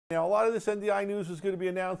Now, a lot of this NDI news was going to be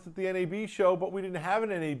announced at the NAB show, but we didn't have an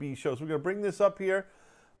NAB show, so we're going to bring this up here.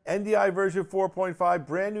 NDI version 4.5,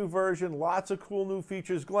 brand new version, lots of cool new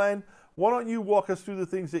features. Glenn, why don't you walk us through the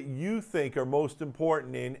things that you think are most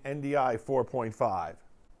important in NDI 4.5?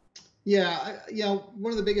 Yeah,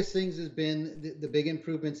 one of the biggest things has been the big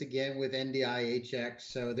improvements again with NDI HX.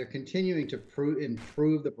 So they're continuing to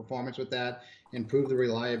improve the performance with that, improve the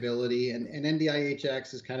reliability, and NDI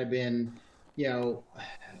HX has kind of been,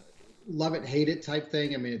 love it, hate it type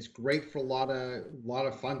thing. I mean, it's great for a lot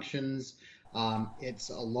of functions. It's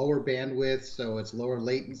a lower bandwidth, so it's lower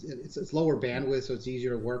latency. It's lower bandwidth, so it's easier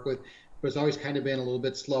to work with. But it's always kind of been a little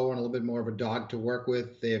bit slower and a little bit more of a dog to work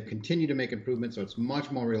with. They have continued to make improvements, so it's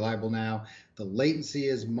much more reliable now. The latency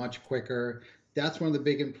is much quicker. That's one of the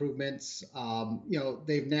big improvements.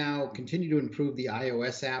 They've now continued to improve the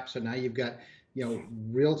iOS app, so now you've got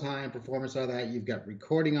real-time performance out of that. You've got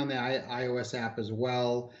recording on the iOS app as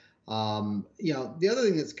well. The other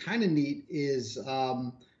thing that's kind of neat is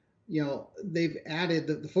they've added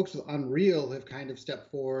the folks with Unreal have kind of stepped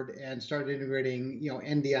forward and started integrating,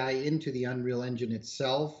 NDI into the Unreal Engine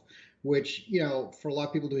itself, which, for a lot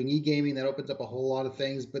of people doing e-gaming, that opens up a whole lot of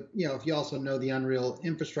things. But, if you also know the Unreal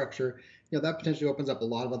infrastructure, that potentially opens up a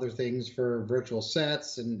lot of other things for virtual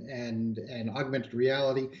sets and augmented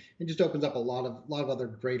reality. It just opens up a lot of other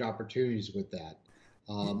great opportunities with that.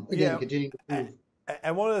 Again, continuing to improve.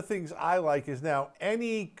 And one of the things I like is now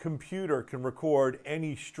any computer can record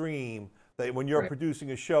any stream that when you're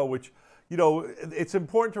producing a show, which, it's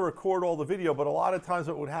important to record all the video, but a lot of times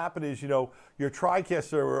what would happen is, your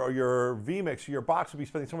TriCaster or your vMix or your box would be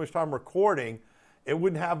spending so much time recording, it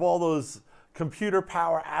wouldn't have all those computer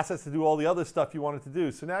power assets to do all the other stuff you wanted to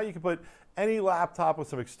do. So now you can put any laptop with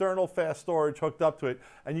some external fast storage hooked up to it,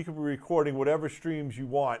 and you can be recording whatever streams you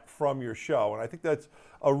want from your show. And I think that's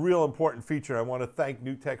a real important feature. I want to thank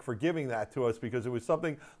NewTek for giving that to us, because it was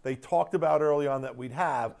something they talked about early on that we'd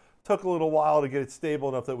have. Took a little while to get it stable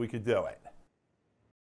enough that we could do it.